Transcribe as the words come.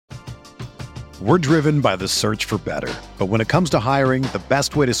We're driven by the search for better. But when it comes to hiring, the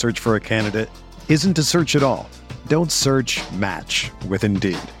best way to search for a candidate isn't to search at all. Don't search, match with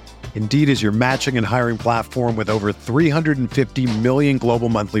Indeed. Indeed is your matching and hiring platform with over 350 million global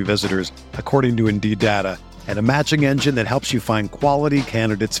monthly visitors, according to Indeed data, and a matching engine that helps you find quality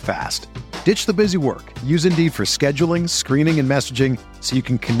candidates fast. Ditch the busy work. Use Indeed for scheduling, screening, and messaging so you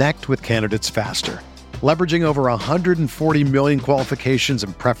can connect with candidates faster. Leveraging over 140 million qualifications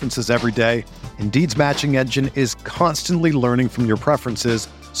and preferences every day, Indeed's matching engine is constantly learning from your preferences,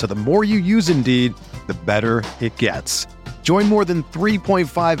 so the more you use Indeed, the better it gets. Join more than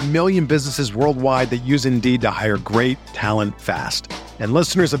 3.5 million businesses worldwide that use Indeed to hire great talent fast. And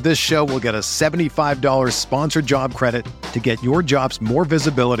listeners of this show will get a $75 sponsored job credit to get your jobs more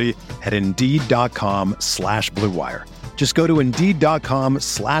visibility at Indeed.com/Blue Wire. Just go to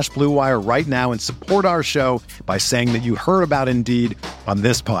Indeed.com/Blue Wire right now and support our show by saying that you heard about Indeed on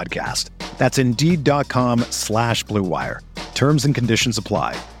this podcast. That's Indeed.com/Blue Wire. Terms and conditions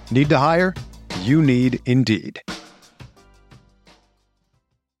apply. Need to hire? You need Indeed.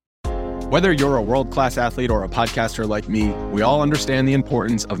 Whether you're a world-class athlete or a podcaster like me, we all understand the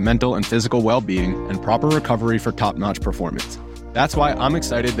importance of mental and physical well-being and proper recovery for top-notch performance. That's why I'm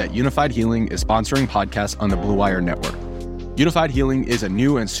excited that Unified Healing is sponsoring podcasts on the Blue Wire Network. Unified Healing is a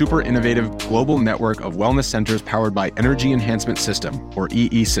new and super innovative global network of wellness centers powered by Energy Enhancement System, or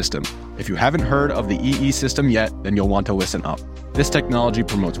EE System. If you haven't heard of the EE System yet, then you'll want to listen up. This technology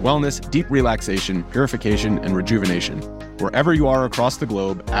promotes wellness, deep relaxation, purification, and rejuvenation. Wherever you are across the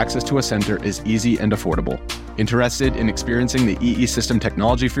globe, access to a center is easy and affordable. Interested in experiencing the EE System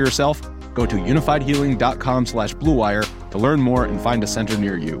technology for yourself? Go to unifiedhealing.com/Blue Wire to learn more and find a center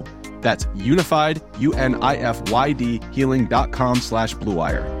near you. That's unified, UNIFYD, healing.com/Blue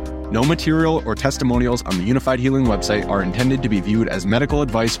Wire. No material or testimonials on the Unified Healing website are intended to be viewed as medical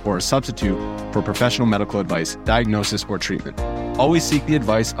advice or a substitute for professional medical advice, diagnosis, or treatment. Always seek the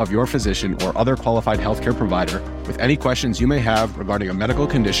advice of your physician or other qualified healthcare provider with any questions you may have regarding a medical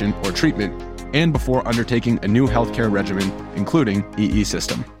condition or treatment and before undertaking a new healthcare regimen, including EE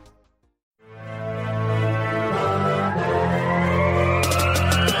System.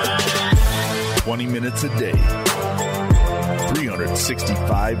 Minutes a day,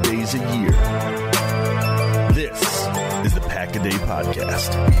 365 days a year. This is the Pack-A-Day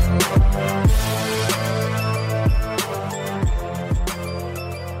Podcast.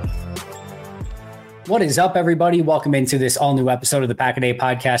 What is up, everybody? Welcome into this all-new episode of the Pack-A-Day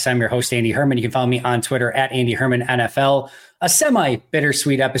Podcast. I'm your host, Andy Herman. You can follow me on Twitter at Andy Herman NFL. A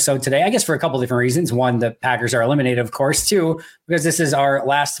semi-bittersweet episode today, I guess for a couple different reasons. One, the Packers are eliminated, of course. Two, because this is our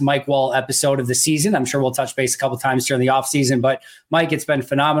last Mike Wahle episode of the season. I'm sure we'll touch base a couple times during the offseason. But, Mike, it's been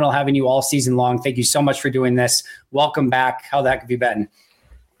phenomenal having you all season long. Thank you so much for doing this. Welcome back. How the heck have you been?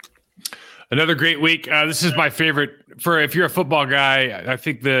 Another great week. This is my favorite. If you're a football guy, I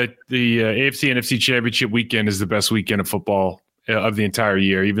think the AFC NFC Championship weekend is the best weekend of football of the entire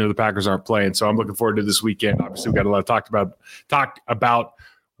year, even though the Packers aren't playing. So I'm looking forward to this weekend. Obviously, we've got a lot to talk about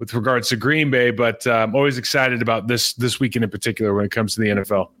with regards to Green Bay, but I'm always excited about this weekend in particular when it comes to the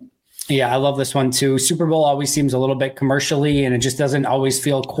NFL. Yeah, I love this one too. Super Bowl always seems a little bit commercially, and it just doesn't always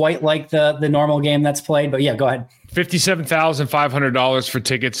feel quite like the normal game that's played. But yeah, go ahead. $57,500 for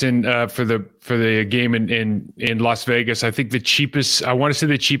tickets in for the game in Las Vegas. I think the cheapest. I want to say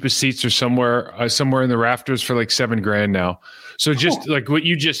the cheapest seats are somewhere in the rafters for like $7,000 now. So just like what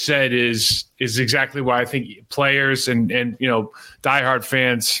you just said is exactly why I think players and diehard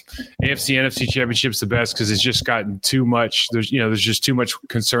fans, AFC NFC Championship's the best because it's just gotten too much. There's just too much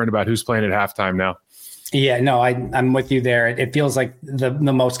concern about who's playing at halftime now. Yeah, no, I'm with you there. It feels like the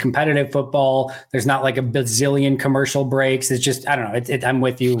most competitive football. There's not like a bazillion commercial breaks. It's just, I don't know. I'm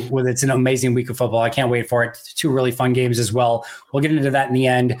with you. It's an amazing week of football. I can't wait for it. Two really fun games as well. We'll get into that in the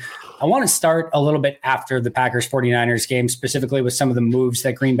end. I want to start a little bit after the Packers 49ers game, specifically with some of the moves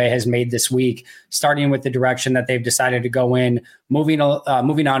that Green Bay has made this week, starting with the direction that they've decided to go in, moving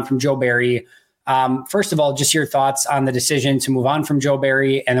on from Joe Barry. First of all, just your thoughts on the decision to move on from Joe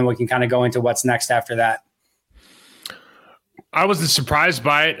Barry, and then we can kind of go into what's next after that. I wasn't surprised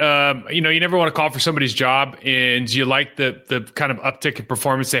by it. You never want to call for somebody's job, and you like the kind of uptick in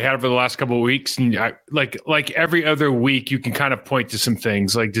performance they had over the last couple of weeks. And like every other week, you can kind of point to some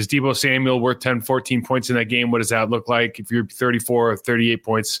things. Like, does Deebo Samuel worth 10, 14 points in that game? What does that look like if you're 34 or 38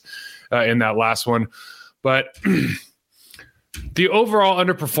 points in that last one? But the overall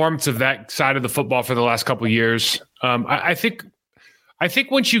underperformance of that side of the football for the last couple of years, I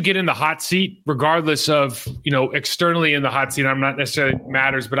think once you get in the hot seat, regardless of, externally in the hot seat, I'm not necessarily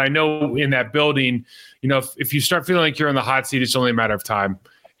matters, but I know in that building, if you start feeling like you're in the hot seat, it's only a matter of time.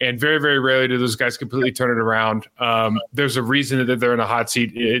 And very, very rarely do those guys completely turn it around. There's a reason that they're in a hot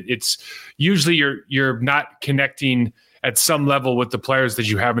seat. It's usually you're not connecting at some level with the players that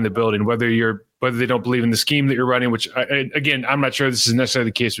you have in the building, whether they don't believe in the scheme that you're running, which again, I'm not sure this is necessarily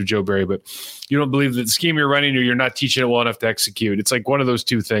the case with Joe Barry, but you don't believe that the scheme you're running, or you're not teaching it well enough to execute. It's like one of those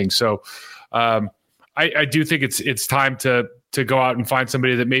two things. So I do think it's time to go out and find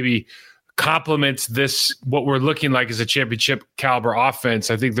somebody that maybe complements this, what we're looking like as a championship caliber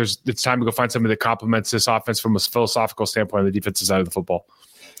offense. I think it's time to go find somebody that complements this offense from a philosophical standpoint on the defensive side of the football.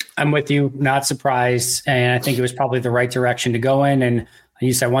 I'm with you, not surprised. And I think it was probably the right direction to go in. And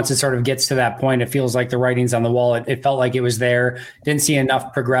you said once it sort of gets to that point, it feels like the writing's on the wall. It felt like it was there. Didn't see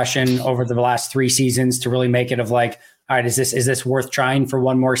enough progression over the last 3 seasons to really make it of like, all right, is this worth trying for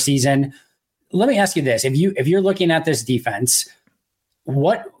one more season? Let me ask you this. If you're looking at this defense,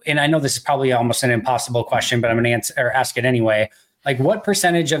 and I know this is probably almost an impossible question, but I'm going to ask it anyway. Like, what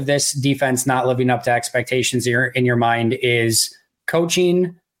percentage of this defense not living up to expectations in your mind is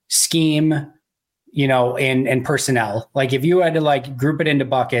coaching, scheme, and personnel? Like, if you had to like group it into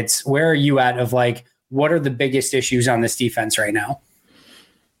buckets, where are you at of like, what are the biggest issues on this defense right now?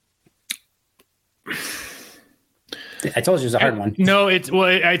 I told you it was a hard one. No,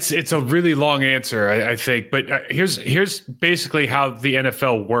 it's a really long answer, I think. But here's basically how the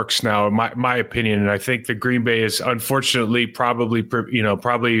NFL works now, in my opinion. And I think the Green Bay is unfortunately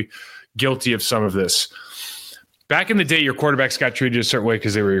probably guilty of some of this. Back in the day, your quarterbacks got treated a certain way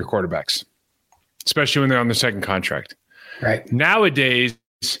because they were your quarterbacks, especially when they're on their second contract. Right. Nowadays,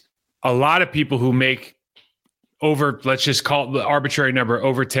 a lot of people who make over, let's just call it the arbitrary number,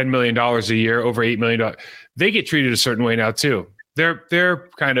 over $10 million a year, over $8 million, they get treated a certain way now too. They're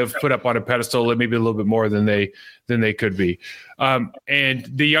kind of put up on a pedestal, maybe a little bit more than they could be. And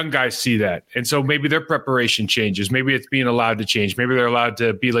the young guys see that. And so maybe their preparation changes. Maybe it's being allowed to change. Maybe they're allowed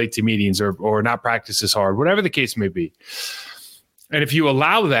to be late to meetings or not practice as hard, whatever the case may be. And if you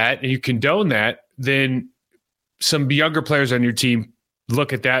allow that and you condone that, then some younger players on your team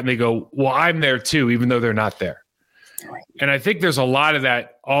look at that and they go, well, I'm there too, even though they're not there. And I think there's a lot of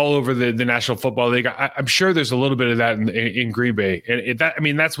that all over the National Football League. I'm sure there's a little bit of that in Green Bay,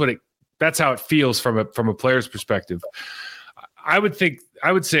 and that's how it feels from a player's perspective. I would say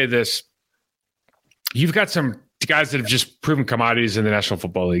this: you've got some guys that have just proven commodities in the National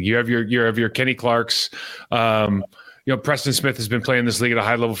Football League. You have your Kenny Clarks. Preston Smith has been playing this league at a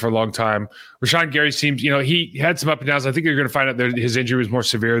high level for a long time. Rashawn Gary seems, he had some up and downs. I think you're going to find out that his injury was more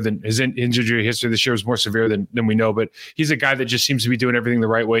severe than his injury history this year was more severe than we know. But he's a guy that just seems to be doing everything the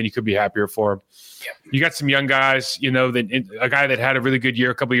right way, and you could be happier for him. Yeah. You got some young guys, a guy that had a really good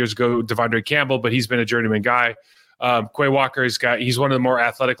year a couple of years ago, Devondre Campbell, but he's been a journeyman guy. Quay Walker he's one of the more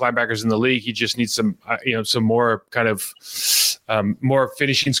athletic linebackers in the league. He just needs some more kind of more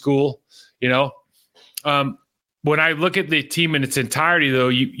finishing school, When I look at the team in its entirety, though,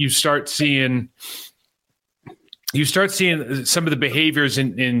 you start seeing some of the behaviors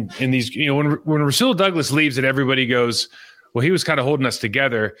in these. When Rasul Douglas leaves, and everybody goes, "Well, he was kind of holding us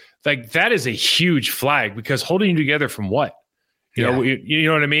together." Like, that is a huge flag, because holding you together from what? You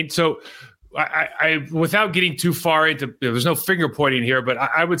know what I mean? So, I without getting too far into, there's no finger pointing here, but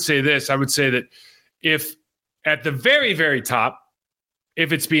I would say this: I would say that if at the very, very top,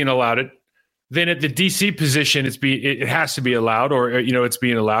 if it's being allowed, then at the DC position, it has to be allowed, or it's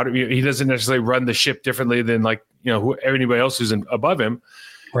being allowed. He doesn't necessarily run the ship differently than anybody else who's above him,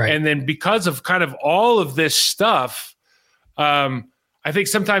 right? And then because of kind of all of this stuff, I think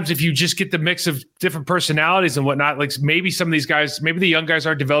sometimes if you just get the mix of different personalities and whatnot, like maybe some of these guys, maybe the young guys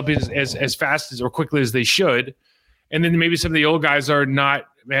aren't developing as fast or quickly as they should, and then maybe some of the old guys are not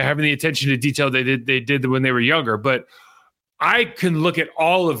having the attention to detail they did when they were younger. But I can look at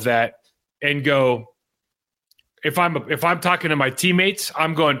all of that and go, if I'm talking to my teammates,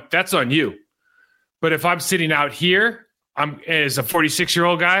 I'm going, that's on you. But if I'm sitting out here, I'm as a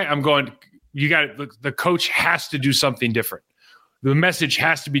 46-year-old guy, I'm going, the coach has to do something different. The message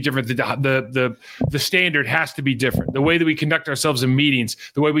has to be different. The standard has to be different. The way that we conduct ourselves in meetings,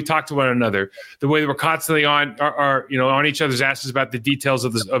 the way we talk to one another, the way that we're constantly on each other's asses about the details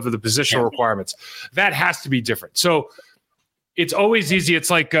of the positional requirements, that has to be different. So it's always easy. It's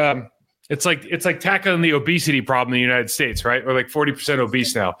like tackling the obesity problem in the United States, right? We're like 40%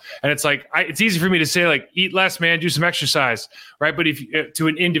 obese now. And it's like, it's easy for me to say, like, eat less, man, do some exercise, right? But to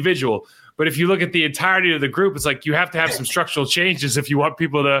an individual, but if you look at the entirety of the group, it's like you have to have some structural changes if you want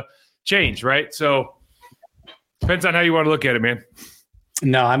people to change, right? So depends on how you want to look at it, man.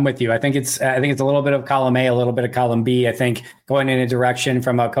 No, I'm with you. I think it's a little bit of column A, a little bit of column B. I think going in a direction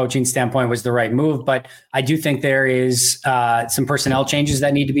from a coaching standpoint was the right move, but I do think there is some personnel changes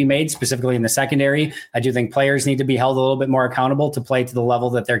that need to be made, specifically in the secondary. I do think players need to be held a little bit more accountable to play to the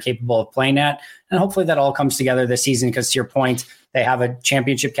level that they're capable of playing at. And hopefully that all comes together this season, because to your point, they have a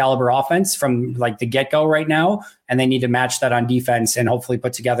championship caliber offense from like the get-go right now, and they need to match that on defense and hopefully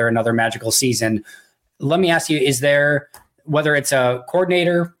put together another magical season. Let me ask you, is there, whether it's a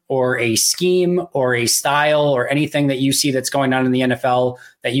coordinator or a scheme or a style or anything that you see that's going on in the NFL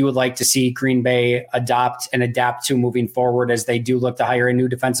that you would like to see Green Bay adopt and adapt to moving forward as they do look to hire a new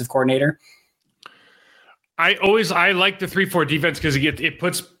defensive coordinator? I like the 3-4 defense because it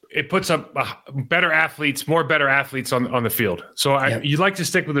puts up better athletes on the field. So you'd like to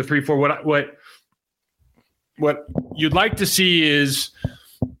stick with the 3-4. What you'd like to see is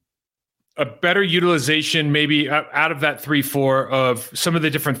a better utilization, maybe out of that 3-4 of some of the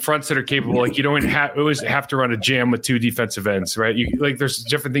different fronts that are capable. Like you don't always have to run a jam with 2 defensive ends, right? There's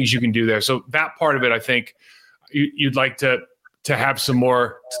different things you can do there. So that part of it, I think you'd like to have some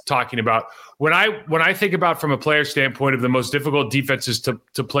more talking about. When I think about from a player standpoint of the most difficult defenses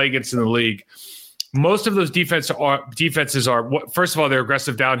to play against in the league, most of those defenses are first of all, they're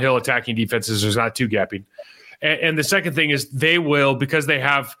aggressive downhill attacking defenses. There's not 2 gapping. And the second thing is they will, because they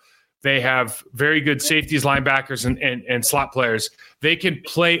have very good safeties, linebackers, and slot players. They can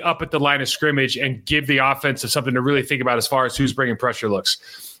play up at the line of scrimmage and give the offense something to really think about as far as who's bringing pressure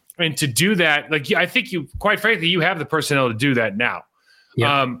looks. And to do that, I think quite frankly, you have the personnel to do that now.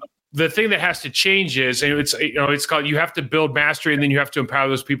 Yeah. The thing that has to change is, and it's called, you have to build mastery, and then you have to empower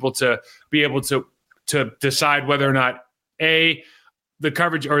those people to be able to decide whether or not the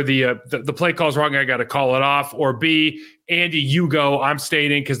coverage or the play call's wrong, I got to call it off, or B, Andy, you go, I'm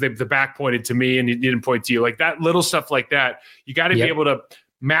staying in because the back pointed to me and it didn't point to you. Like that little stuff like that, you got to be able to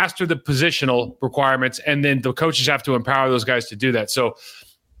master the positional requirements, and then the coaches have to empower those guys to do that. So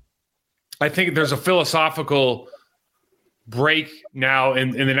I think there's a philosophical break now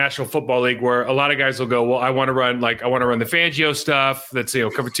in the National Football League where a lot of guys will go, well, I want to run the Fangio stuff that's,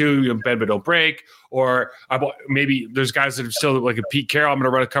 cover 2, bend but don't break. Or maybe there's guys that are still like a Pete Carroll. I'm going to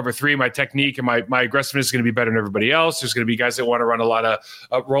run a cover 3. My technique and my aggressiveness is going to be better than everybody else. There's going to be guys that want to run a lot of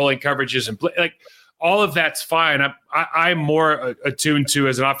rolling coverages and like all of that's fine. I'm more attuned to,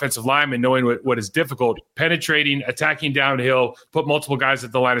 as an offensive lineman, knowing what is difficult, penetrating, attacking downhill, put multiple guys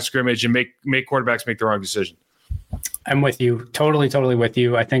at the line of scrimmage, and make quarterbacks make the wrong decision. I'm with you. Totally with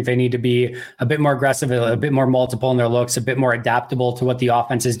you. I think they need to be a bit more aggressive, a bit more multiple in their looks, a bit more adaptable to what the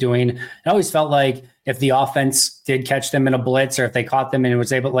offense is doing. I always felt like if the offense did catch them in a blitz, or if they caught them and it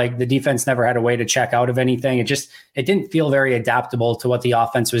was able, like the defense never had a way to check out of anything. It didn't feel very adaptable to what the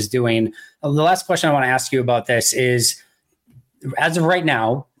offense was doing. The last question I want to ask you about this is, as of right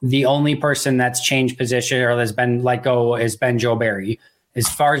now, the only person that's changed position or has been let go has been Joe Barry. As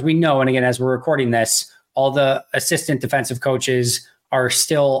far as we know, and again, as we're recording this, all the assistant defensive coaches are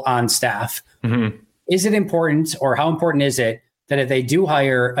still on staff. Mm-hmm. Is it important, or how important is it that if they do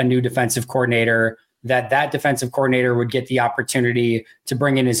hire a new defensive coordinator, that defensive coordinator would get the opportunity to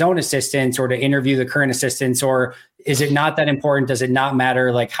bring in his own assistants or to interview the current assistants? Or is it not that important? Does it not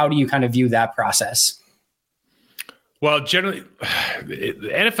matter? Like, how do you kind of view that process? Well, generally,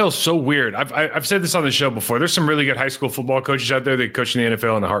 the NFL is so weird. I've said this on the show before. There's some really good high school football coaches out there that coach in the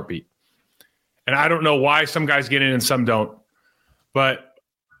NFL in a heartbeat. And I don't know why some guys get in and some don't, but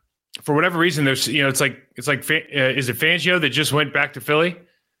for whatever reason, there's, it's like, is it Fangio that just went back to Philly?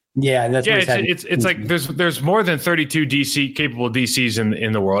 Yeah. That's what it's like, there's more than 32 capable DCs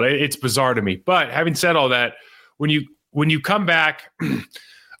in the world. It's bizarre to me. But having said all that, when you come back,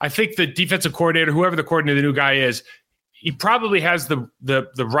 I think the defensive coordinator, whoever the new guy is, he probably has the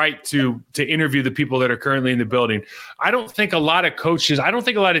right to interview the people that are currently in the building. I don't think a lot of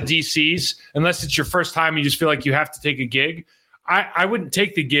DCs, unless it's your first time, you just feel like you have to take a gig. I wouldn't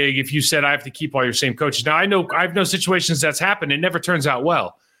take the gig if you said I have to keep all your same coaches. Now, I've known situations that's happened. It never turns out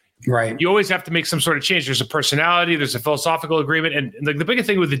well. Right. You always have to make some sort of change. There's a personality, there's a philosophical agreement. And the biggest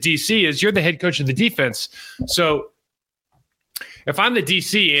thing with the DC is you're the head coach of the defense. So if I'm the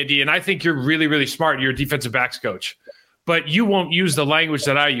DC, Andy, and I think you're really, really smart, you're a defensive backs coach, but you won't use the language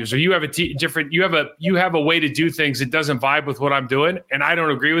that I use, or you have you have a way to do things that doesn't vibe with what I'm doing, and I don't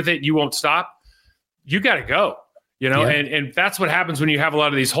agree with it. You won't stop. You got to go, and that's what happens when you have a lot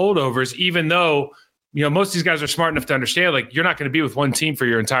of these holdovers. Even though most of these guys are smart enough to understand, like, you're not going to be with one team for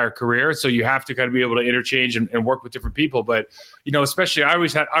your entire career. So you have to kind of be able to interchange and work with different people. But, especially I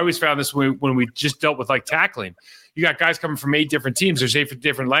always found this when we just dealt with like tackling. You got guys coming from 8 different teams. There's 8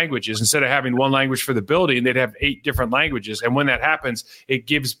 different languages. Instead of having one language for the building, they'd have 8 different languages. And when that happens, it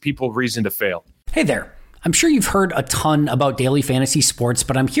gives people reason to fail. Hey there. I'm sure you've heard a ton about daily fantasy sports,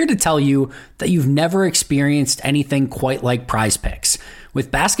 but I'm here to tell you that you've never experienced anything quite like Prize Picks. With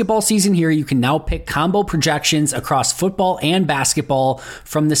basketball season here, you can now pick combo projections across football and basketball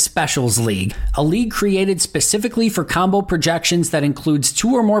from the Specials League, a league created specifically for combo projections that includes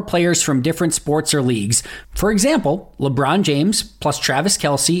 2 or more players from different sports or leagues. For example, LeBron James plus Travis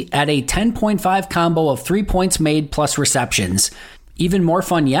Kelce at a 10.5 combo of 3 points made plus receptions. Even more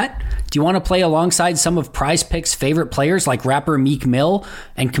fun yet? Do you want to play alongside some of Prize Picks' favorite players like rapper Meek Mill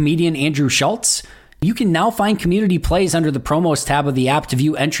and comedian Andrew Schultz? You can now find community plays under the promos tab of the app to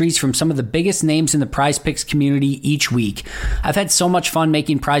view entries from some of the biggest names in the Prize Picks community each week. I've had so much fun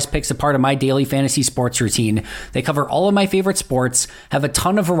making Prize Picks a part of my daily fantasy sports routine. They cover all of my favorite sports, have a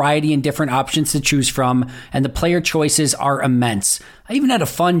ton of variety and different options to choose from, and the player choices are immense. I even had a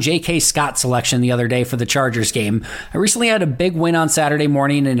fun J.K. Scott selection the other day for the Chargers game. I recently had a big win on Saturday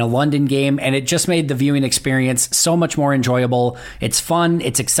morning in a London game, and it just made the viewing experience so much more enjoyable. It's fun,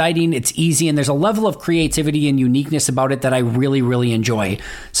 it's exciting, it's easy, and there's a level of creativity and uniqueness about it that I really, really enjoy.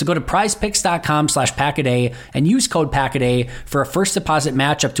 So go to prizepicks.com/packaday and use code packaday for a first deposit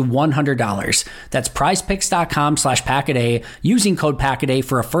match up to $100. That's prizepicks.com/packaday using code packaday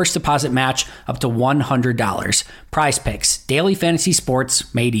for a first deposit match up to $100. Prize Picks, daily fantasy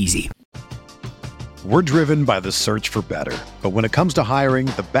sports made easy. We're driven by the search for better. But when it comes to hiring,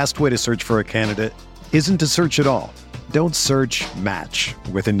 the best way to search for a candidate isn't to search at all. Don't search, match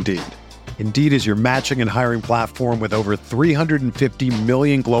with Indeed. Indeed is your matching and hiring platform with over 350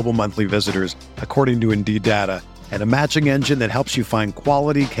 million global monthly visitors, according to Indeed data, and a matching engine that helps you find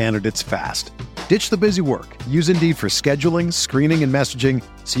quality candidates fast. Ditch the busy work. Use Indeed for scheduling, screening, and messaging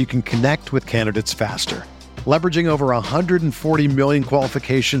so you can connect with candidates faster. Leveraging over 140 million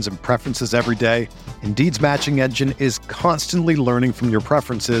qualifications and preferences every day, Indeed's matching engine is constantly learning from your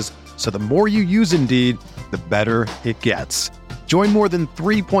preferences, so the more you use Indeed, the better it gets. Join more than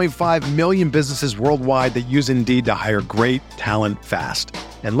 3.5 million businesses worldwide that use Indeed to hire great talent fast.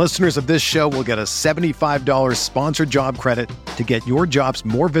 And listeners of this show will get a $75 sponsored job credit to get your jobs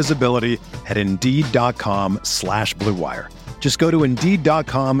more visibility at Indeed.com/Blue Wire. Just go to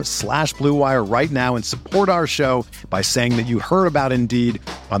Indeed.com/Blue Wire right now and support our show by saying that you heard about Indeed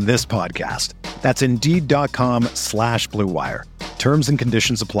on this podcast. That's Indeed.com/Blue Wire. Terms and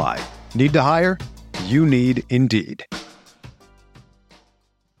conditions apply. Need to hire? You need Indeed.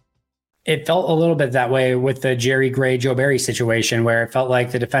 It felt a little bit that way with the Jerry Gray, Joe Barry situation, where it felt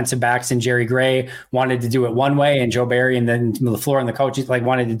like the defensive backs and Jerry Gray wanted to do it one way, and Joe Barry and then LaFleur and the coaches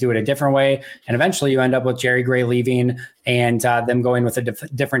wanted to do it a different way. And eventually you end up with Jerry Gray leaving and them going with a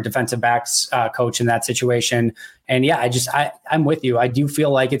different defensive backs coach in that situation. And yeah, I'm with you. I do feel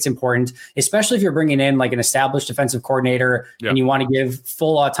like it's important, especially if you're bringing in like an established defensive coordinator and you want to give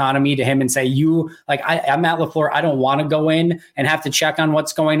full autonomy to him and say, I'm Matt LaFleur. I don't want to go in and have to check on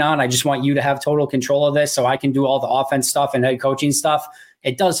what's going on. I just want you to have total control of this so I can do all the offense stuff and head coaching stuff.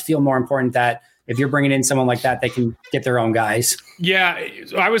 It does feel more important that if you're bringing in someone like that, they can get their own guys. Yeah,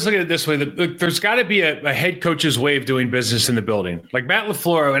 I was looking at it this way. There's got to be a head coach's way of doing business in the building. Like Matt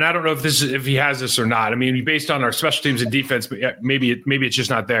LaFleur, and I don't know if he has this or not. I mean, based on our special teams and defense, but maybe it's just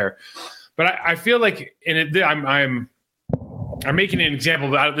not there. But I feel like, I'm making an example,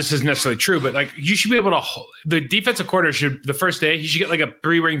 but this isn't necessarily true. But like, you should be able to. The defensive coordinator should, the first day, he should get like a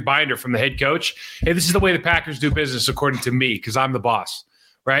 3-ring binder from the head coach. Hey, this is the way the Packers do business according to me, because I'm the boss.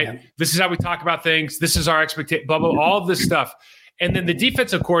 Right. Yeah. This is how we talk about things. This is our expectation, blah, blah, all of this stuff. And then the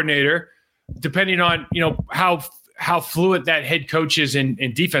defensive coordinator, depending on, how fluid that head coach is in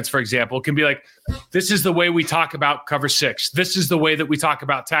defense, for example, can be like, this is the way we talk about cover 6. This is the way that we talk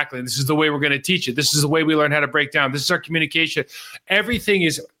about tackling. This is the way we're going to teach it. This is the way we learn how to break down. This is our communication. Everything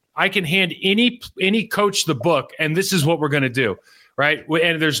is, I can hand any coach the book, and this is what we're going to do. Right.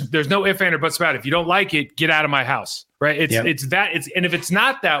 And there's no ifs, ands, or buts about it. If you don't like it, get out of my house. Right. And if it's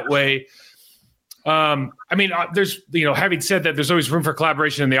not that way, there's, having said that, there's always room for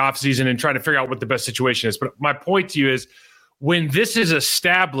collaboration in the offseason and trying to figure out what the best situation is. But my point to you is, when this is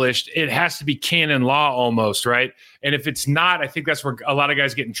established, it has to be canon law almost. Right. And if it's not, I think that's where a lot of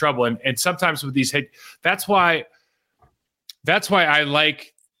guys get in trouble. And sometimes with these that's why I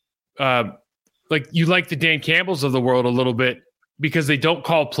like you like the Dan Campbells of the world a little bit, because they don't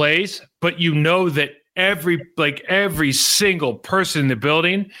call plays, but that every single person in the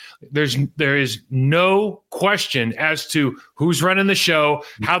building, there is no question as to who's running the show,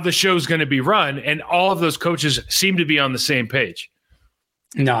 how the show's going to be run, and all of those coaches seem to be on the same page.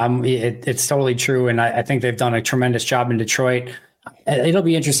 No, it's totally true, and I think they've done a tremendous job in Detroit. It'll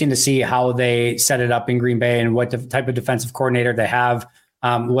be interesting to see how they set it up in Green Bay and what type of defensive coordinator they have.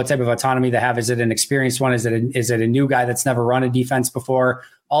 What type of autonomy they have. Is it an experienced one? Is it a new guy that's never run a defense before?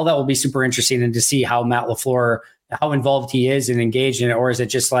 All that will be super interesting, and to see how Matt LaFleur, how involved he is and engaged in it, or is it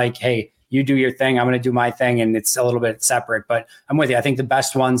just like, hey, you do your thing, I'm going to do my thing, and it's a little bit separate. But I'm with you. I think the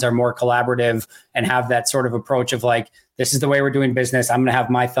best ones are more collaborative and have that sort of approach of like, this is the way we're doing business. I'm going to have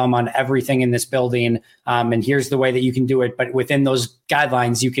my thumb on everything in this building, and here's the way that you can do it. But within those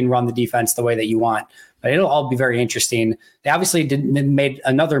guidelines, you can run the defense the way that you want. But it'll all be very interesting. They obviously made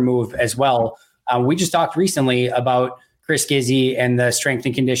another move as well. We just talked recently about Chris Gizzi and the strength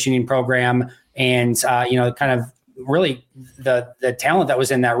and conditioning program, and kind of really the talent that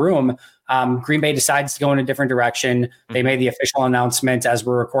was in that room. Green Bay decides to go in a different direction. They made the official announcement as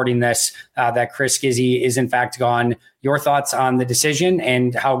we're recording this that Chris Gizzi is in fact gone. Your thoughts on the decision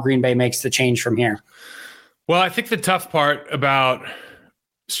and how Green Bay makes the change from here? Well, I think the tough part about,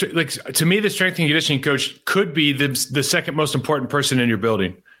 like, to me, the strength and conditioning coach could be the second most important person in your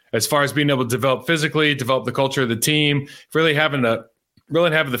building as far as being able to develop physically, develop the culture of the team, really having the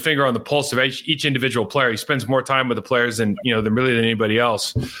finger on the pulse of each individual player. He spends more time with the players than anybody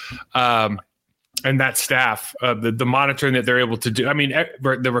else. And that staff, the monitoring that they're able to do. I mean,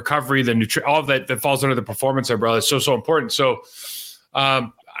 the recovery, all of that falls under the performance umbrella is so important. So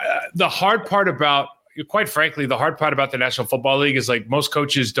the hard part about, quite frankly, the National Football League is like most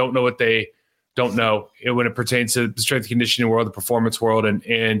coaches don't know what they don't know when it pertains to the strength and conditioning world, the performance world.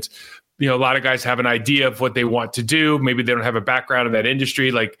 And a lot of guys have an idea of what they want to do. Maybe they don't have a background in that industry.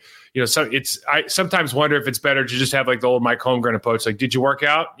 Like, so I sometimes wonder if it's better to just have like the old Mike Holmgren approach. Like, did you work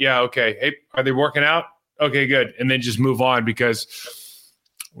out? Yeah. Okay. Hey, are they working out? Okay, good. And then just move on, because,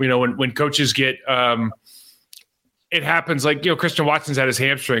 when coaches get, it happens like, Christian Watson's had his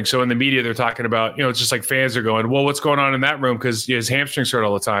hamstring. So in the media, they're talking about, it's just like fans are going, well, what's going on in that room? Because his hamstrings hurt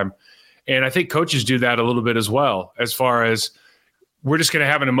all the time. And I think coaches do that a little bit as well, as far as we're just going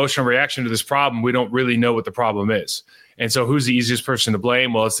to have an emotional reaction to this problem. We don't really know what the problem is. And so who's the easiest person to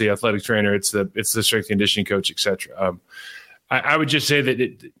blame? Well, it's the athletic trainer. It's the strength and conditioning coach, et cetera. I would just say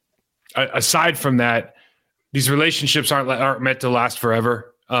that aside from that, these relationships aren't meant to last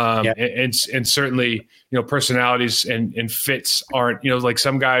forever. And certainly, personalities and fits aren't, like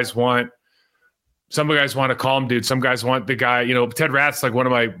some guys want a calm dude. Some guys want the guy, Ted Rath's like one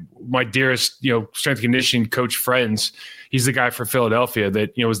of my dearest, strength and conditioning coach friends. He's the guy for Philadelphia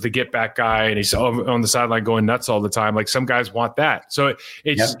that, is the get back guy, and he's on the sideline going nuts all the time. Like some guys want that. So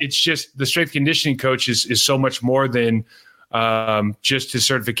it's just the strength conditioning coach is so much more than just his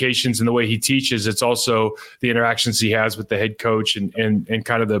certifications and the way he teaches. It's also the interactions he has with the head coach and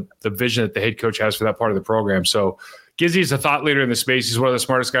kind of the vision that the head coach has for that part of the program. So Gizzi is a thought leader in the space. He's one of the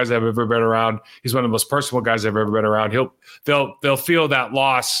smartest guys I've ever been around. He's one of the most personal guys I've ever been around. They'll feel that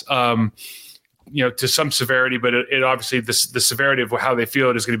loss, to some severity, but it obviously the severity of how they feel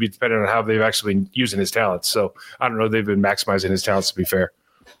it is going to be dependent on how they've actually been using his talents. So I don't know. They've been maximizing his talents, to be fair.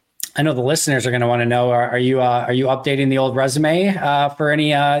 I know the listeners are going to want to know, are you updating the old resume for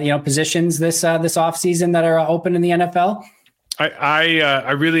any positions this offseason that are open in the NFL?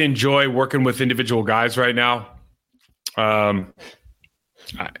 I really enjoy working with individual guys right now. I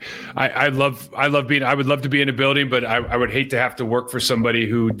would love to be in a building, but I would hate to have to work for somebody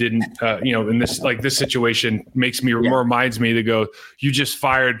who didn't, in this situation reminds me to go, you just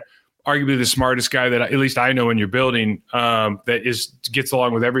fired arguably the smartest guy that at least I know in your building, that gets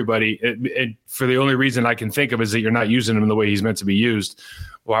along with everybody. And for the only reason I can think of is that you're not using him the way he's meant to be used.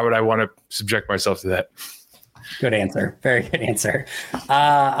 Why would I want to subject myself to that? Good answer. Very good answer.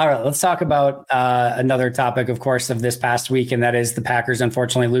 All right, let's talk about another topic, of course, of this past week, and that is the Packers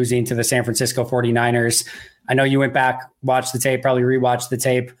unfortunately losing to the San Francisco 49ers. I know you went back, watched the tape, probably rewatched the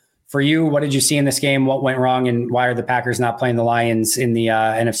tape. For you, what did you see in this game? What went wrong, and why are the Packers not playing the Lions in the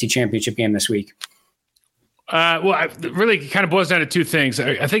NFC Championship game this week? It really kind of boils down to two things.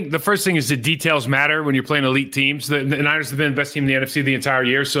 I think the first thing is the details matter when you're playing elite teams. The Niners have been the best team in the NFC the entire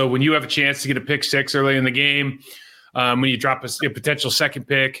year. So when you have a chance to get a pick six early in the game, when you drop a potential second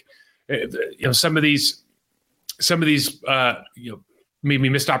pick, some of these maybe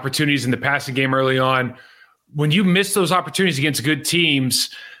missed opportunities in the passing game early on. When you miss those opportunities against good teams,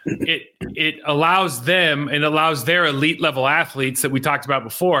 it allows them and allows their elite level athletes that we talked about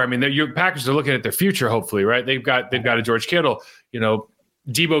before. I mean, your Packers are looking at their future, hopefully, right? They've got a George Kittle,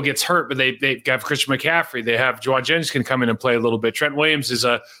 Debo gets hurt, but they have Christian McCaffrey. They have Juwan Jennings can come in and play a little bit. Trent Williams is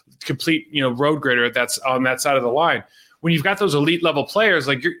a complete, road grader that's on that side of the line. When you've got those elite level players,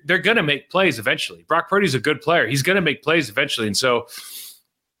 like they're going to make plays eventually. Brock Purdy's a good player. He's going to make plays eventually. And so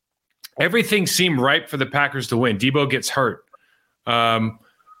everything seemed ripe for the Packers to win. Debo gets hurt.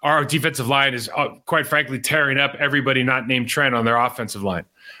 Our defensive line is quite frankly tearing up everybody not named Trent on their offensive line.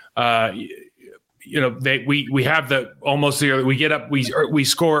 We have the almost we get up, we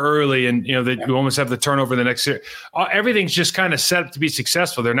score early, and we almost have the turnover the next year. Everything's just kind of set up to be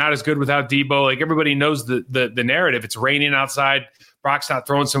successful. They're not as good without Debo. Like everybody knows the narrative. It's raining outside. Brock's not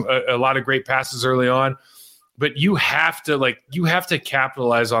throwing a lot of great passes early on, but you have to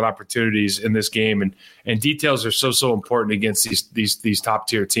capitalize on opportunities in this game, and details are so important against these top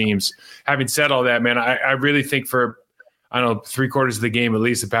tier teams. Having said all that, man, I really think for 3/4 of the game, at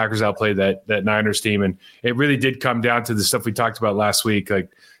least the Packers outplayed that Niners team. And it really did come down to the stuff we talked about last week. Like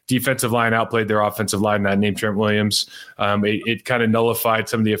defensive line outplayed their offensive line, not named Trent Williams. It kind of nullified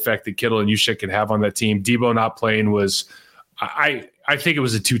some of the effect that Kittle and Juszczyk could have on that team. Debo not playing was, I think it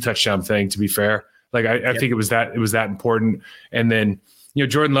was a 2-touchdown thing, to be fair. Like I think it was that important. And then,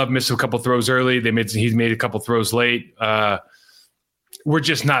 Jordan Love missed a couple throws early. He's made a couple throws late. We're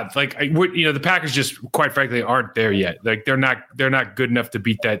just not the Packers just quite frankly aren't there yet. Like they're not good enough to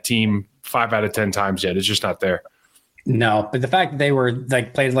beat that team 5 out of 10 times yet. It's just not there. No, but the fact that they were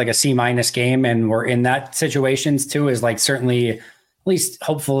played like a C- game and were in that situations too is certainly at least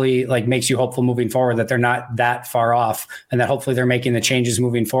hopefully makes you hopeful moving forward that they're not that far off, and that hopefully they're making the changes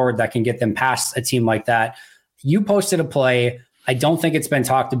moving forward that can get them past a team like that. You posted a play. I don't think it's been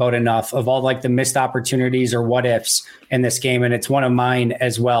talked about enough of all the missed opportunities or what ifs in this game. And it's one of mine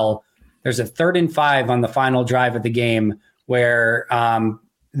as well. There's a 3rd and 5 on the final drive of the game where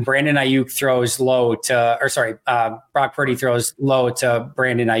Brandon Ayuk throws low Brock Purdy throws low to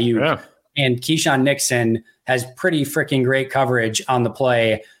Brandon Ayuk. Yeah. And Keyshawn Nixon has pretty freaking great coverage on the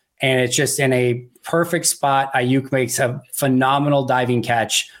play. And it's just in a perfect spot. Ayuk makes a phenomenal diving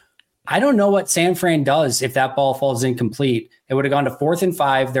catch. I don't know what San Fran does if that ball falls incomplete. It would have gone to 4th and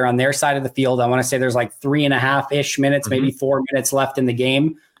 5. They're on their side of the field. I want to say there's 3.5-ish minutes, maybe 4 minutes left in the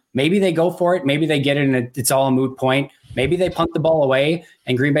game. Maybe they go for it. Maybe they get it and it's all a moot point. Maybe they punt the ball away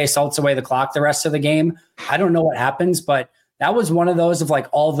and Green Bay salts away the clock the rest of the game. I don't know what happens, but that was one of those of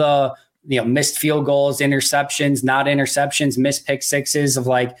all the missed field goals, interceptions, not interceptions, missed pick sixes of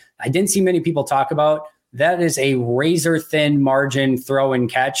I didn't see many people talk about. That is a razor thin margin throw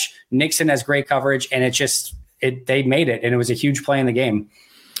and catch. Nixon has great coverage, and they made it, and it was a huge play in the game.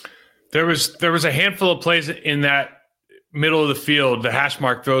 There was a handful of plays in that middle of the field, the hash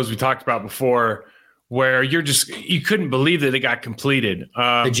mark throws we talked about before, where you couldn't believe that they got completed.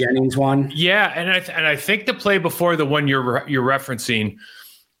 The Jennings one, yeah, and I think the play before the one you're referencing,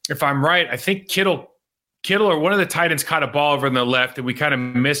 if I'm right, I think Kittle or one of the tight ends caught a ball over on the left, and we kind of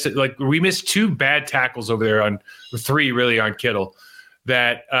missed it. We missed 2 bad tackles over there on 3 really on Kittle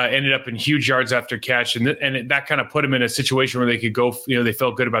that ended up in huge yards after catch. And that kind of put them in a situation where they could go, they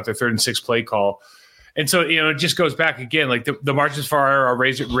felt good about their 3rd and 6 play call. And so, it just goes back again, the margins for error are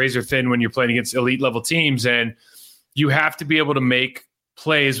razor thin when you're playing against elite level teams. And you have to be able to make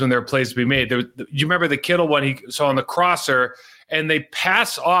plays when there are plays to be made. You remember the Kittle one he saw on the crosser, and they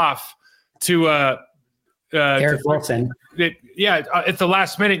pass off to Eric Wilson. At the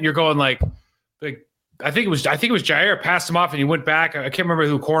last minute, and you're going I think it was Jair passed him off and he went back. I can't remember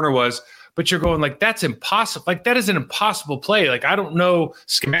who the corner was, but you're going that's impossible. That is an impossible play. I don't know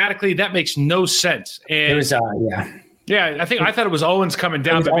schematically, that makes no sense. And it was I thought it was Owens coming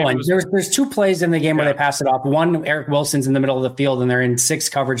down. There's 2 plays in the game where they pass it off. One, Eric Wilson's in the middle of the field and they're in 6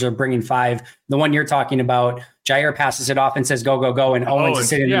 coverage. They're bringing 5. The one you're talking about, Jair passes it off and says, go, go, go. And Owens is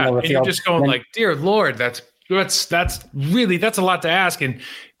sitting in the middle of the field. You're just going dear Lord, that's a lot to ask. And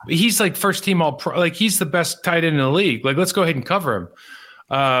he's first team all pro. He's the best tight end in the league. Let's go ahead and cover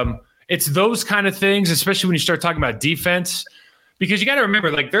him. It's those kind of things, especially when you start talking about defense. Because you got to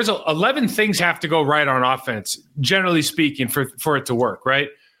remember, there's 11 things have to go right on offense, generally speaking, for it to work, right?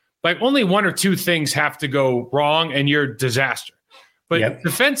 Only 1 or 2 things have to go wrong, and you're a disaster. But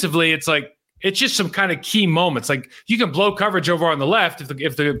defensively, it's just some kind of key moments. You can blow coverage over on the left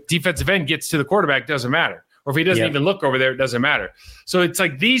if the defensive end gets to the quarterback, doesn't matter. Or if he doesn't even look over there, it doesn't matter. So it's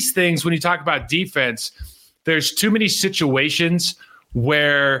these things, when you talk about defense, there's too many situations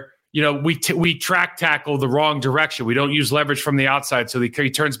where we track tackle the wrong direction. We don't use leverage from the outside, so he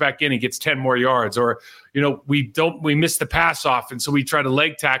turns back in and gets 10 more yards. Or we miss the pass off, and so we try to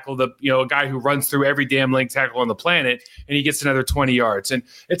leg tackle a guy who runs through every damn leg tackle on the planet, and he gets another 20 yards. And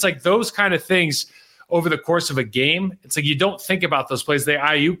it's those kind of things over the course of a game, it's like you don't think about those plays. The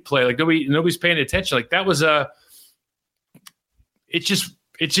Ayuk play, like nobody's paying attention. Like that was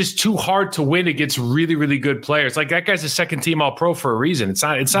it's just too hard to win against really, really good players. Like that guy's a second team All-Pro for a reason. It's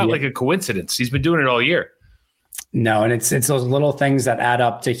not like a coincidence. He's been doing it all year. No, and it's those little things that add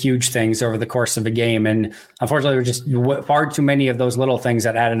up to huge things over the course of a game. And unfortunately, there were just far too many of those little things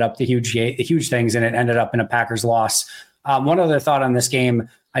that added up to huge things, and it ended up in a Packers loss. One other thought on this game,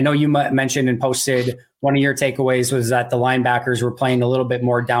 I know you mentioned and posted one of your takeaways was that the linebackers were playing a little bit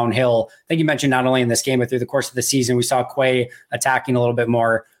more downhill. I think you mentioned not only in this game, but through the course of the season, we saw Quay attacking a little bit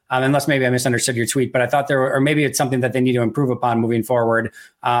more. Unless maybe I misunderstood your tweet, but I thought or maybe it's something that they need to improve upon moving forward.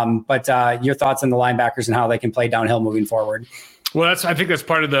 But your thoughts on the linebackers and how they can play downhill moving forward. Well, I think that's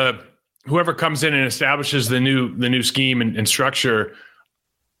part of whoever comes in and establishes the new scheme and structure.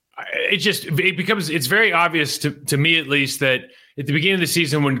 It's very obvious to me, at least, that at the beginning of the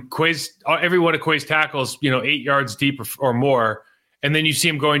season when every one of Quay's tackles, 8 yards deep or more, and then you see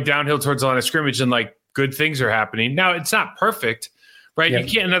him going downhill towards the line of scrimmage and like good things are happening. Now it's not perfect.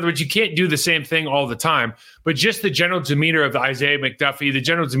 Right. Yeah. In other words, you can't do the same thing all the time, but just the general demeanor of Isaiah McDuffie, the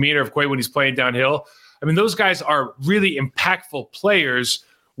general demeanor of Quay when he's playing downhill. I mean, those guys are really impactful players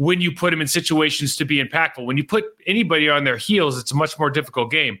when you put them in situations to be impactful. When you put anybody on their heels, it's a much more difficult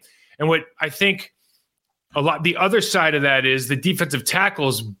game. And what I think the other side of that is the defensive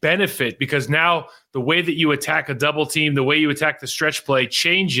tackles benefit because now the way that you attack a double team, the way you attack the stretch play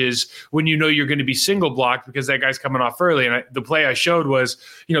changes when you know you're going to be single blocked because that guy's coming off early. And the play I showed was,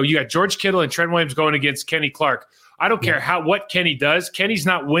 you got George Kittle and Trent Williams going against Kenny Clark. I don't care what Kenny does. Kenny's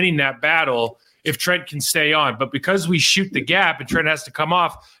not winning that battle if Trent can stay on. But because we shoot the gap and Trent has to come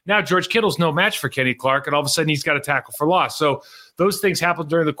off, now George Kittle's no match for Kenny Clark, and all of a sudden he's got to tackle for loss. So those things happen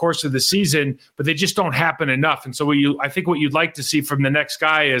during the course of the season, but they just don't happen enough. And so I think what you'd like to see from the next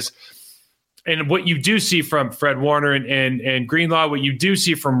guy is, and what you do see from Fred Warner and Greenlaw, what you do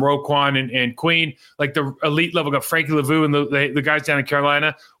see from Roquan and Queen, like the elite level of Frankie Lavu and the guys down in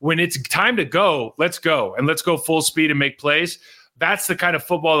Carolina, when it's time to go, let's go. And let's go full speed and make plays. That's the kind of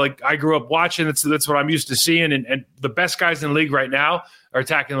football like I grew up watching. That's what I'm used to seeing. And the best guys in the league right now are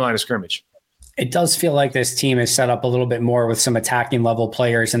attacking the line of scrimmage. It does feel like this team is set up a little bit more with some attacking level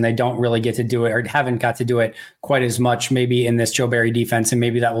players, and they don't really get to do it or haven't got to do it quite as much maybe in this Joe Barry defense. And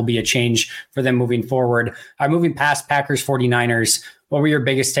maybe that will be a change for them moving forward. Moving past Packers 49ers, what were your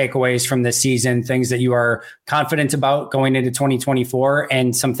biggest takeaways from this season? Things that you are confident about going into 2024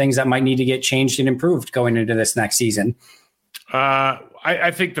 and some things that might need to get changed and improved going into this next season?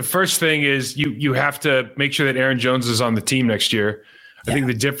 I think the first thing is you have to make sure that Aaron Jones is on the team next year. I think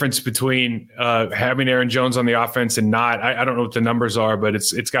the difference between having Aaron Jones on the offense and not, I don't know what the numbers are, but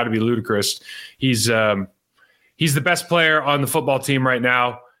it's got to be ludicrous. He's the best player on the football team right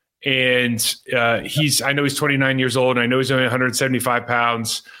now. And I know he's 29 years old and I know he's only 175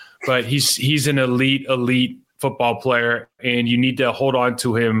 pounds, but he's an elite football player, and you need to hold on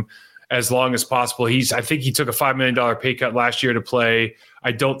to him as long as possible. I think he took a $5 million pay cut last year to play.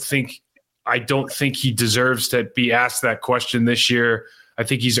 I don't think he deserves to be asked that question this year. I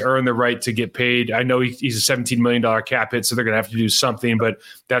think he's earned the right to get paid. I know he's a $17 million cap hit, so they're going to have to do something, but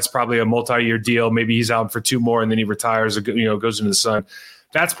that's probably a multi-year deal. Maybe he's out for 2 more and then he retires or goes into the sun.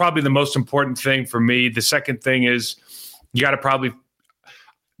 That's probably the most important thing for me. The second thing is you got to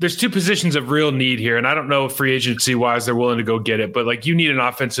there's 2 positions of real need here, and I don't know if free agency wise they're willing to go get it, but like you need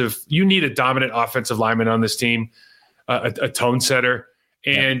a dominant offensive lineman on this team, a tone setter.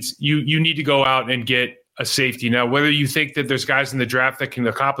 And you need to go out and get a safety. Now, whether you think that there's guys in the draft that can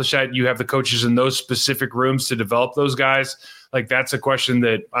accomplish that, you have the coaches in those specific rooms to develop those guys. Like that's a question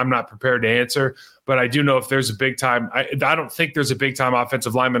that I'm not prepared to answer. But I do know if there's a big time, I don't think there's a big time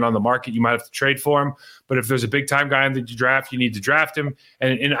offensive lineman on the market. You might have to trade for him. But if there's a big time guy in the draft, you need to draft him.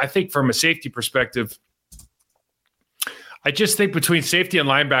 And I think from a safety perspective, I just think between safety and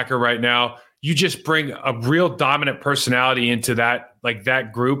linebacker right now, you just bring a real dominant personality into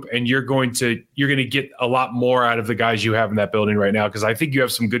that group, and you're going to get a lot more out of the guys you have in that building right now. Because I think you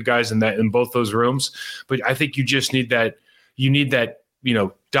have some good guys in both those rooms, but I think you just need that. You need that,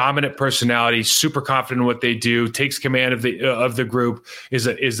 dominant personality, super confident in what they do, takes command of the group, is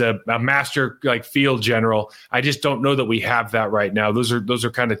a master field general. I just don't know that we have that right now. Those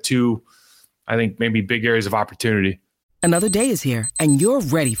are kind of 2, I think maybe big areas of opportunity. Another day is here, and you're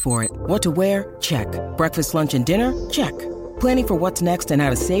ready for it. What to wear? Check. Breakfast, lunch, and dinner? Check. Planning for what's next and how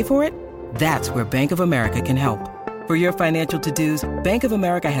to save for it? That's where Bank of America can help. For your financial to-dos, Bank of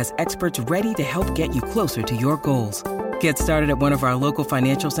America has experts ready to help get you closer to your goals. Get started at one of our local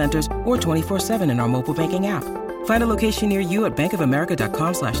financial centers or 24/7 in our mobile banking app. Find a location near you at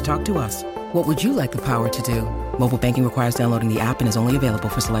bankofamerica.com/talktous. What would you like the power to do? Mobile banking requires downloading the app and is only available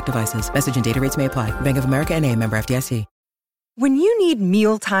for select devices. Message and data rates may apply. Bank of America N.A., member FDIC. When you need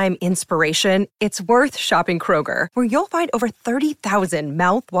mealtime inspiration, it's worth shopping Kroger, where you'll find over 30,000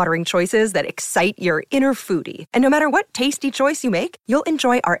 mouth-watering choices that excite your inner foodie. And no matter what tasty choice you make, you'll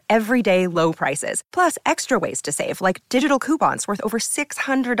enjoy our everyday low prices, plus extra ways to save, like digital coupons worth over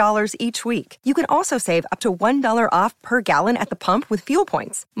 $600 each week. You can also save up to $1 off per gallon at the pump with fuel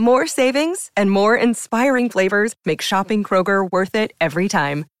points. More savings and more inspiring flavors make shopping Kroger worth it every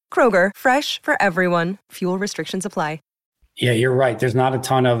time. Kroger, fresh for everyone. Fuel restrictions apply. Yeah, you're right. There's not a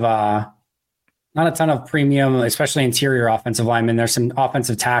ton of premium, especially interior offensive linemen. There's some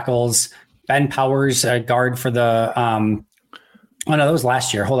offensive tackles. Ben Powers, guard for the oh no, that was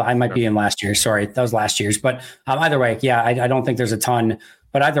last year. Hold on, I might be in last year. Sorry, that was last year's. But either way, yeah, I don't think there's a ton.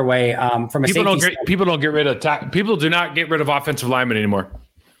 But either way, from a people don't get rid of people do not get rid of offensive linemen anymore.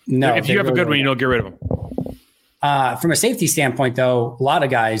 No, if you have a good one, you don't get rid of them. From a safety standpoint, though, a lot of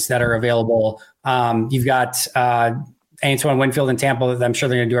guys that are available. You've got Antoine Winfield in Tampa. I'm sure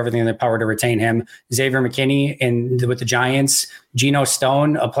they're going to do everything in their power to retain him. Xavier McKinney with the Giants. Geno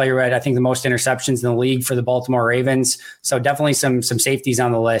Stone, a player who had, I think, the most interceptions in the league for the Baltimore Ravens. So definitely some safeties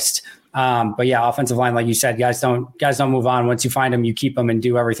on the list. But yeah, offensive line, like you said, guys don't move on. Once you find them, you keep them and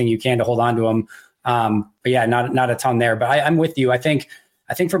do everything you can to hold on to them. But yeah, not a ton there. But I'm with you. I think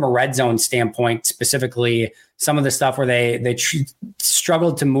from a red zone standpoint, specifically, some of the stuff where they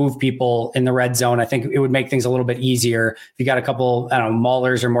struggled to move people in the red zone, I think it would make things a little bit easier. If you got a couple, I don't know,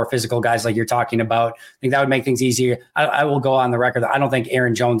 maulers or more physical guys like you're talking about, I think that would make things easier. I will go on the record that I don't think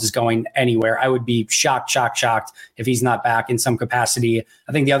Aaron Jones is going anywhere. I would be shocked if he's not back in some capacity.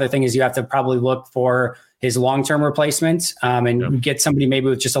 I think the other thing is you have to probably look for his long-term replacement and get somebody maybe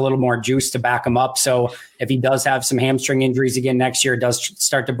with just a little more juice to back him up. So if he does have some hamstring injuries again next year, it does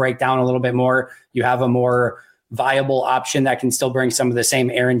start to break down a little bit more, you have a more viable option that can still bring some of the same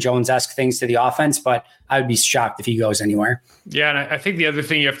Aaron Jones-esque things to the offense. But I would be shocked if he goes anywhere. Yeah, and I think the other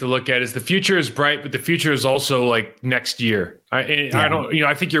thing you have to look at is the future is bright, but the future is also like next year.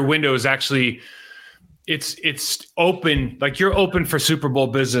 I think your window is actually it's open, like you're open for Super Bowl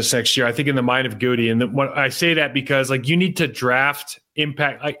business next year, I think, in the mind of Goody. And what I say that because like you need to draft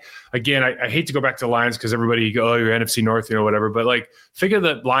impact. Like, again, I hate to go back to the Lions because everybody go, oh, you're NFC North, whatever. But like, think of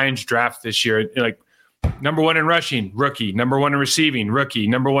the Lions draft this year. Like, number one in rushing, rookie. Number one in receiving, rookie.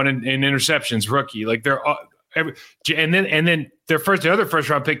 Number one in interceptions, rookie. Like they're and then their other first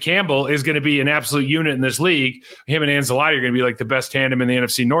round pick, Campbell, is going to be an absolute unit in this league. Him and Anzalati are going to be like the best tandem in the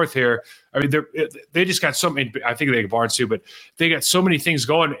NFC North here. I mean, they just got so many. I think they got Barnes too, but they got so many things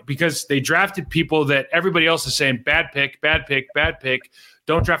going because they drafted people that everybody else is saying bad pick, bad pick, bad pick.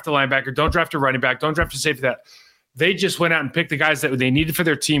 Don't draft a linebacker. Don't draft a running back. Don't draft a safety. That they just went out and picked the guys that they needed for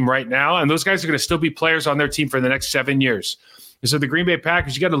their team right now, and those guys are going to still be players on their team for the next 7 years. And so the Green Bay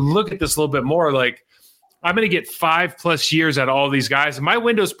Packers, you got to look at this a little bit more like, I'm going to get 5+ years out of all these guys. And my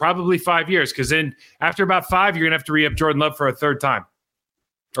window is probably 5 years because then after about 5, you're going to have to re-up Jordan Love for a third time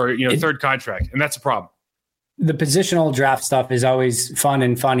or, third contract. And that's a problem. The positional draft stuff is always fun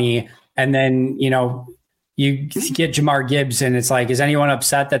and funny. And then, you get Jamar Gibbs and it's like, is anyone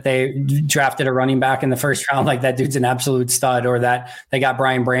upset that they drafted a running back in the first round? Like that dude's an absolute stud, or that they got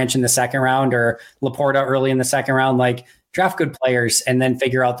Brian Branch in the second round or Laporta early in the second round. Like, draft good players and then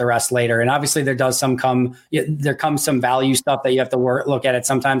figure out the rest later. And obviously there comes some value stuff that you have to look at it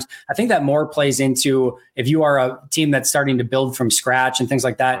sometimes. I think that more plays into if you are a team that's starting to build from scratch and things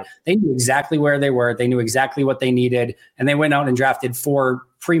like that, they knew exactly where they were. They knew exactly what they needed. And they went out and drafted 4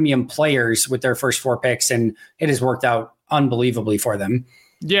 premium players with their first 4 picks. And it has worked out unbelievably for them.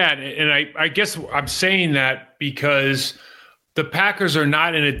 Yeah. And I guess I'm saying that because the Packers are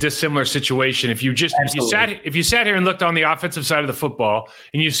not in a dissimilar situation. If you sat here and looked on the offensive side of the football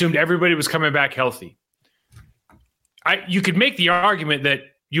and you assumed everybody was coming back healthy, you could make the argument that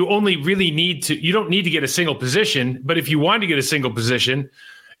you only really you don't need to get a single position, but if you want to get a single position,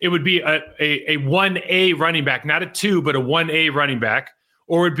 it would be a 1A running back, not a 2, but a 1A running back,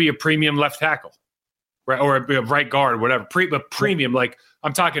 or it'd be a premium left tackle, right? Or a right guard, or whatever. But premium, like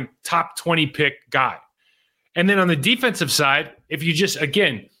I'm talking top 20 pick guy. And then on the defensive side, if you're just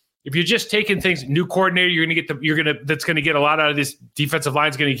taking things, new coordinator, that's going to get a lot out of this defensive line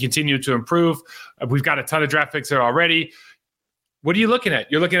is going to continue to improve. We've got a ton of draft picks there already. What are you looking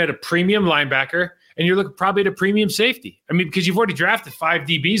at? You're looking at a premium linebacker and you're looking probably at a premium safety. I mean, because you've already drafted 5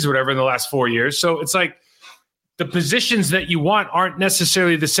 DBs or whatever in the last 4 years. So it's like the positions that you want aren't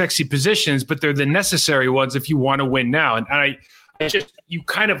necessarily the sexy positions, but they're the necessary ones if you want to win now. And you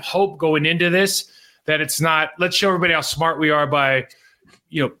kind of hope going into this that it's not, let's show everybody how smart we are by,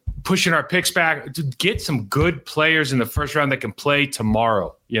 pushing our picks back to get some good players in the first round that can play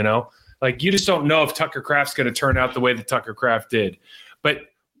tomorrow. Like you just don't know if Tucker Kraft's going to turn out the way that Tucker Kraft did. But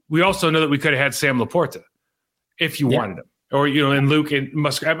we also know that we could have had Sam Laporta if you wanted him, or and Luke and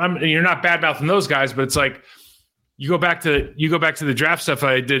Musk. You're not bad mouthing those guys, but it's like you go back to the draft stuff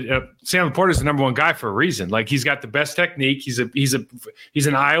I did. Sam Laporta is the number one guy for a reason. Like he's got the best technique. He's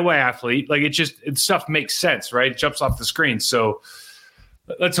an Iowa athlete. Like stuff makes sense, right? It jumps off the screen. So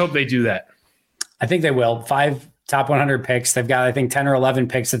let's hope they do that. I think they will. 5 top 100 picks. They've got, I think, 10 or 11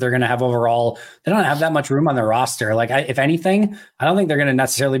 picks that they're going to have overall. They don't have that much room on their roster. Like, if anything, I don't think they're going to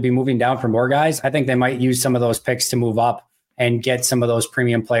necessarily be moving down for more guys. I think they might use some of those picks to move up and get some of those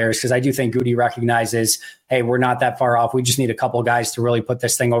premium players, because I do think Goody recognizes, hey, we're not that far off. We just need a couple guys to really put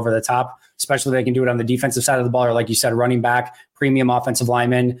this thing over the top, especially if they can do it on the defensive side of the ball, or like you said, running back, premium offensive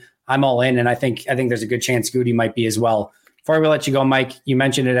lineman. I'm all in, and I think there's a good chance Goody might be as well. Before we let you go, Mike, you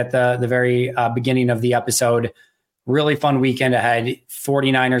mentioned it at the very beginning of the episode. Really fun weekend ahead.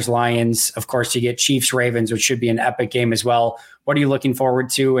 49ers, Lions. Of course, you get Chiefs, Ravens, which should be an epic game as well. What are you looking forward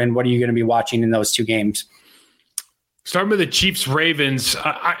to, and what are you going to be watching in those two games? Starting with the Chiefs, Ravens.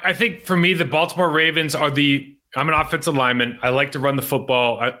 I think for me, the Baltimore Ravens I'm an offensive lineman. I like to run the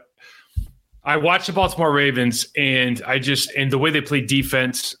football. I watch the Baltimore Ravens, and the way they play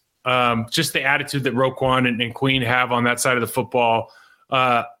defense, just the attitude that Roquan and Queen have on that side of the football.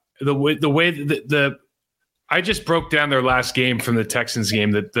 I just broke down their last game from the Texans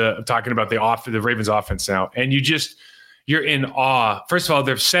game I'm talking about the Ravens offense now. And you're in awe. First of all,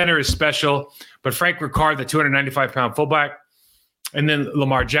 their center is special, but Frank Ricard, the 295-pound fullback, and then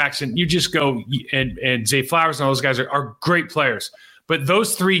Lamar Jackson, you just go, and Zay Flowers and all those guys are great players. But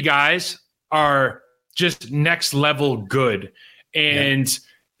those three guys are just next level good. And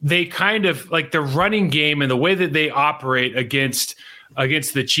they kind of like the running game and the way that they operate against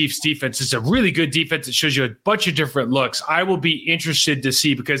the Chiefs defense. It's a really good defense. It shows you a bunch of different looks. I will be interested to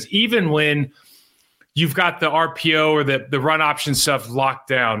see, because even when you've got the RPO or the run option stuff locked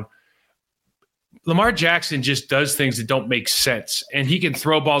down, Lamar Jackson just does things that don't make sense. And he can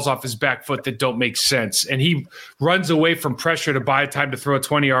throw balls off his back foot that don't make sense. And he runs away from pressure to buy time to throw a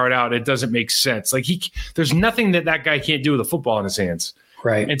 20-yard out. It doesn't make sense. Like there's nothing that guy can't do with a football in his hands.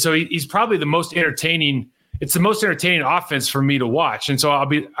 Right. And so he's probably the most entertaining. It's the most entertaining offense for me to watch. And so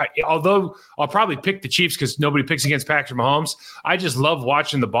although I'll probably pick the Chiefs because nobody picks against Patrick Mahomes, I just love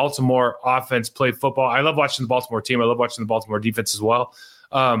watching the Baltimore offense play football. I love watching the Baltimore team. I love watching the Baltimore defense as well.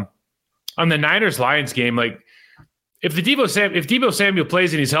 On the Niners-Lions game, like if Deebo Samuel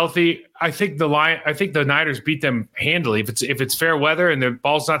plays and he's healthy, I think the Niners beat them handily. If it's fair weather and the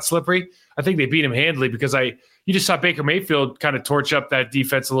ball's not slippery, I think they beat him handily, because you just saw Baker Mayfield kind of torch up that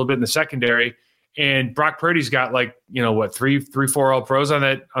defense a little bit in the secondary. And Brock Purdy's got 3-4 all pros on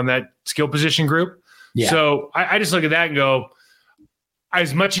that skill position group. Yeah. So I just look at that and go,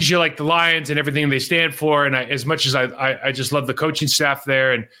 as much as you like the Lions and everything they stand for, and as much as I just love the coaching staff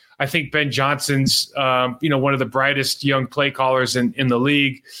there, and I think Ben Johnson's one of the brightest young play callers in the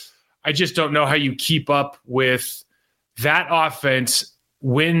league. I just don't know how you keep up with that offense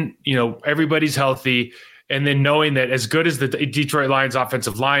when everybody's healthy. And then knowing that as good as the Detroit Lions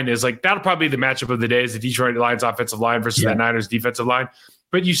offensive line is, like that'll probably be the matchup of the day, is the Detroit Lions offensive line versus that Niners defensive line.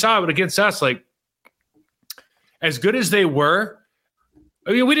 But you saw it against us, like as good as they were.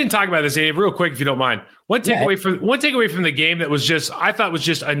 I mean, we didn't talk about this, Dave, real quick, if you don't mind. One takeaway from the game that was I thought was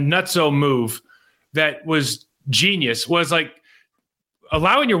just a nutso move that was genius was like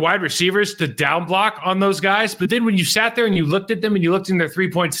allowing your wide receivers to down block on those guys. But then when you sat there and you looked at them and you looked in their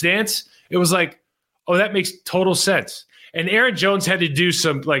 3-point stance, it was like, oh, that makes total sense. And Aaron Jones had to do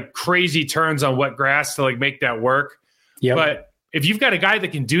some like crazy turns on wet grass to like make that work. Yep. But if you've got a guy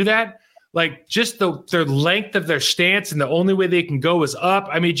that can do that, like just their length of their stance and the only way they can go is up.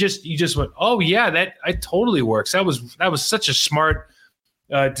 I mean, you just went, oh yeah, that totally works. That was such a smart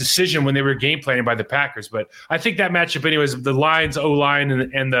decision when they were game planning by the Packers. But I think that matchup, anyways, the Lions O-line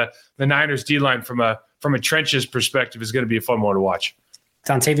and the Niners D-line from a trenches perspective is going to be a fun one to watch.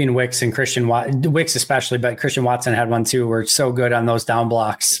 Dontavian Wicks and Wicks especially, but Christian Watson had one too. Were so good on those down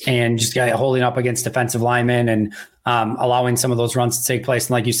blocks and just holding up against defensive linemen and allowing some of those runs to take place.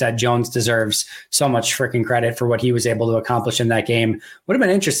 And like you said, Jones deserves so much freaking credit for what he was able to accomplish in that game. Would have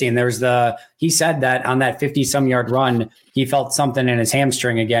been interesting. He said that on that 50-some yard run, he felt something in his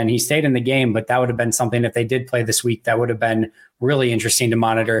hamstring again. He stayed in the game, but that would have been something if they did play this week, that would have been really interesting to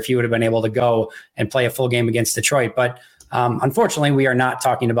monitor if he would have been able to go and play a full game against Detroit. But unfortunately, we are not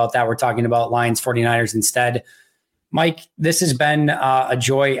talking about that. We're talking about Lions 49ers instead. Mike, this has been a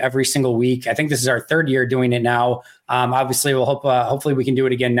joy every single week. I think this is our third year doing it now. Obviously, we'll hopefully we can do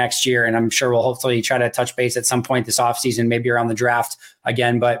it again next year. And I'm sure we'll hopefully try to touch base at some point this offseason, maybe around the draft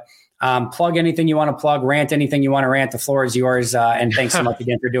again. But plug anything you want to plug, rant anything you want to rant. The floor is yours. And thanks so much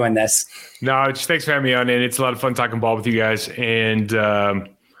again for doing this. No, just thanks for having me on. And it's a lot of fun talking ball with you guys. And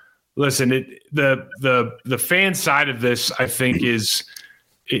listen, the fan side of this, I think, is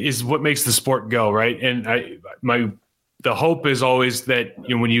what makes the sport go, right? And the hope is always that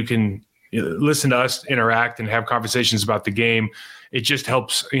when you can listen to us interact and have conversations about the game, it just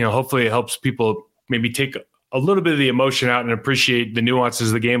helps. Hopefully, it helps people maybe take a little bit of the emotion out and appreciate the nuances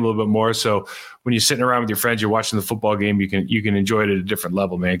of the game a little bit more. So when you're sitting around with your friends, you're watching the football game, you can enjoy it at a different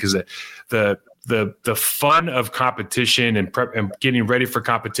level, man. Because the fun of competition and prep and getting ready for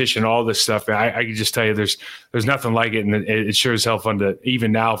competition, all this stuff, I can just tell you there's nothing like it. And it sure is hell fun to,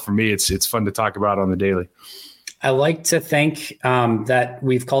 even now for me, it's fun to talk about on the daily. I like to think that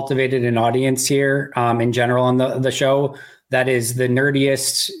we've cultivated an audience here in general on the show that is the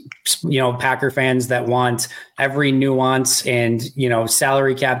nerdiest, Packer fans that want every nuance and,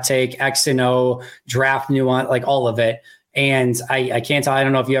 salary cap take, X and O, draft nuance, like all of it. And I can't tell, I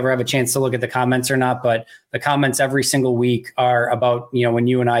don't know if you ever have a chance to look at the comments or not, but the comments every single week are about, when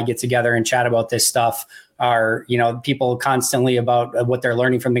you and I get together and chat about this stuff, are, people constantly about what they're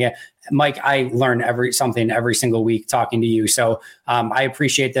learning from the game. Mike, I learn something every single week talking to you. So I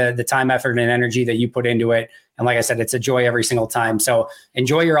appreciate the time, effort, and energy that you put into it. And like I said, it's a joy every single time. So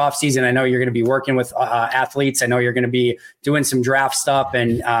enjoy your off season. I know you're going to be working with athletes. I know you're going to be doing some draft stuff.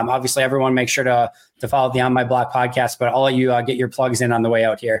 And obviously everyone make sure to follow the On My Block podcast, but I'll let you get your plugs in on the way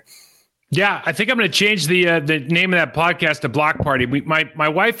out here. Yeah, I think I'm going to change the name of that podcast to Block Party. My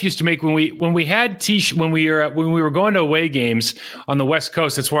wife used to make when we were going to away games on the West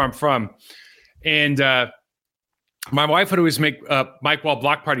Coast. That's where I'm from, and my wife would always make Mike Wahle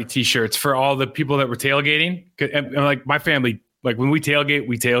Block Party T-shirts for all the people that were tailgating. And like my family, like when we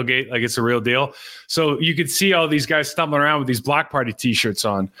tailgate like it's a real deal. So you could see all these guys stumbling around with these Block Party T-shirts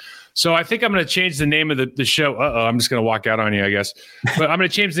on. So I think I'm going to change the name of the show. I'm just going to walk out on you, I guess. But I'm going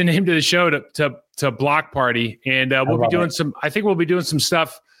to change the name to the show to Block Party, and we'll be doing we'll be doing some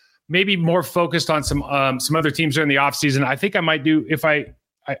stuff, maybe more focused on some other teams during the off season. I think I might do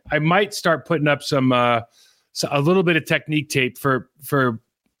I might start putting up a little bit of technique tape for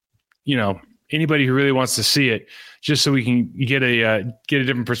anybody who really wants to see it, just so we can get a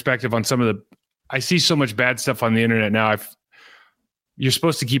different perspective on some of the. I see so much bad stuff on the internet now. You're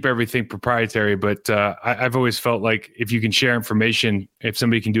supposed to keep everything proprietary, but I've always felt like if you can share information, if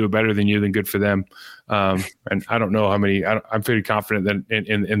somebody can do it better than you, then good for them. And I don't know how many. I'm pretty confident that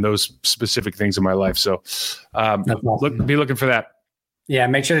in those specific things in my life. So be looking for that. Yeah,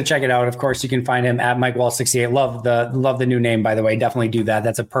 make sure to check it out. Of course, you can find him at Mike Wahle 68. Love the new name, by the way. Definitely do that.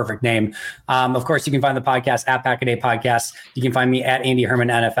 That's a perfect name. Of course, you can find the podcast at Pack a Day Podcast. You can find me at Andy Herman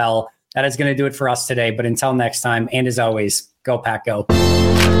NFL. That is going to do it for us today. But until next time, and as always, go Pack, go.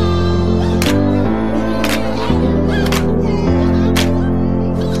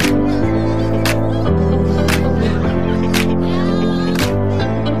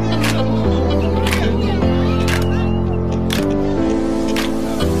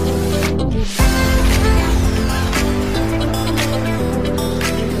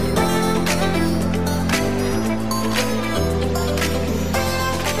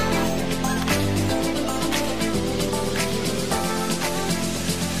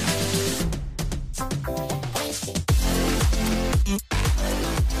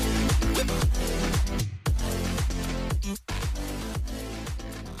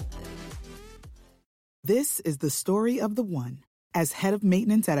 This is the story of the one. As head of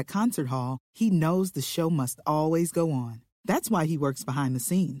maintenance at a concert hall, he knows the show must always go on. That's why he works behind the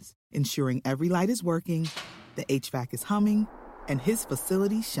scenes, ensuring every light is working, the HVAC is humming, and his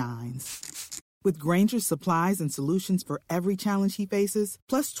facility shines. With Grainger's supplies and solutions for every challenge he faces,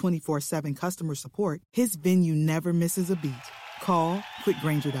 plus 24/7 customer support, his venue never misses a beat. Call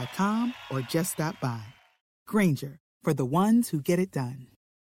quickgrainger.com or just stop by. Grainger, for the ones who get it done.